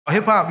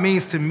Hip hop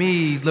means to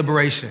me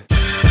liberation. Hip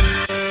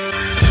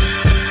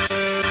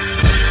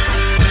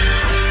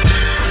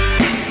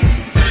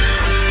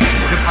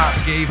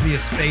hop gave me a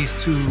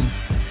space to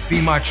be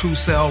my true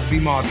self, be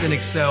my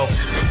authentic self.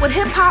 What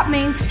hip hop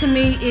means to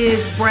me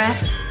is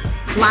breath,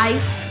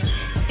 life,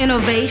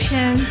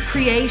 innovation,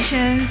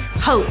 creation,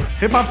 hope.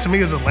 Hip hop to me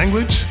is a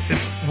language.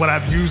 It's what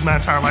I've used my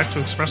entire life to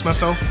express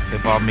myself.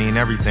 Hip hop mean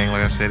everything.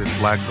 Like I said, it's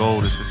black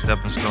gold. It's a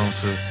stepping stone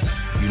to,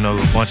 you know,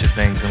 a bunch of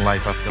things in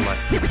life, I feel like.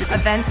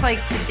 Events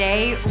like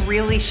today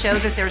really show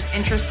that there's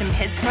interest in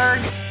Pittsburgh,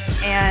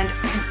 and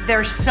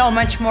there's so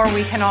much more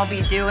we can all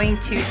be doing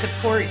to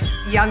support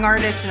young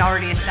artists and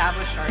already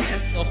established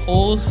artists. The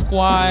whole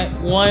squad,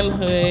 one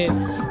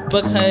hood,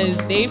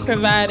 because they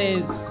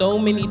provided so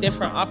many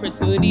different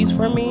opportunities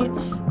for me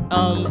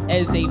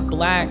as a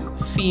black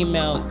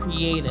female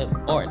creative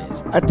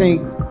artist. I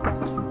think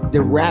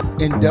the rap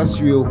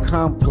industrial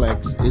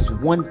complex is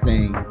one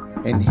thing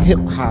and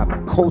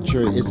hip-hop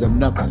culture is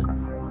another.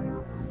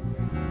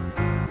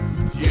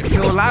 You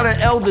know, a lot of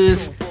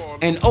elders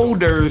and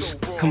olders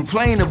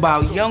complain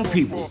about young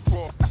people.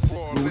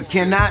 We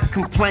cannot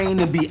complain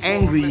and be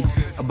angry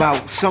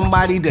about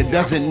somebody that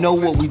doesn't know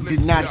what we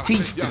did not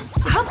teach them.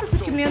 I hope that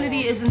the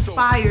community is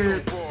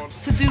inspired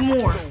to do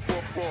more,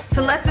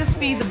 to let this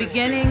be the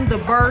beginning, the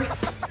birth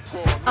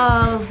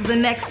of the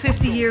next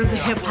 50 years of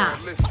hip-hop,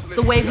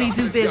 the way we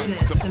do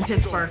business in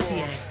Pittsburgh,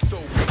 PA.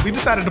 We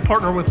decided to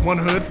partner with One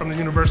Hood from the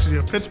University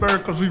of Pittsburgh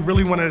because we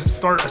really want to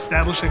start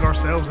establishing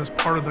ourselves as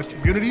part of the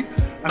community.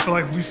 I feel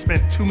like we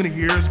spent too many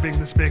years being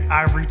this big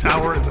ivory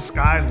tower in the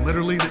sky,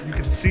 literally, that you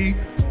can see,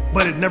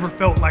 but it never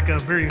felt like a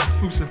very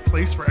inclusive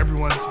place for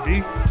everyone to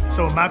be.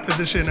 So in my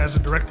position as a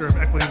director of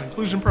equity and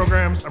inclusion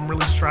programs, I'm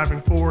really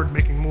striving forward,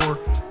 making more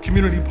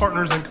community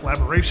partners and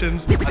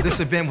collaborations. This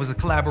event was a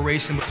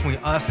collaboration between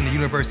us and the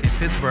University of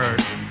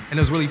Pittsburgh, and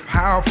it was really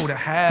powerful to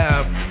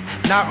have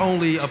not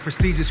only a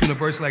prestigious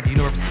university like the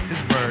University of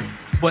Pittsburgh,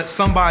 but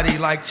somebody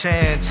like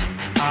Chance,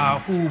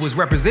 who was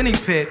representing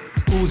Pitt,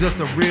 who was just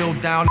a real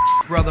down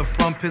brother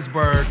from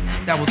Pittsburgh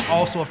that was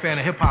also a fan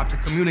of hip hop to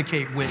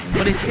communicate with.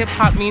 What does hip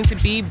hop mean to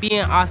be?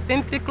 Being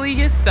authentically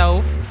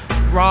yourself,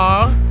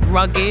 raw,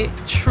 rugged,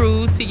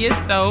 true to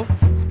yourself,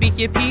 speak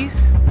your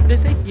piece,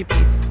 just say your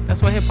piece.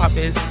 That's what hip hop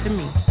is to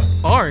me.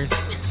 Bars.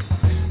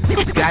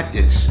 You got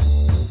this.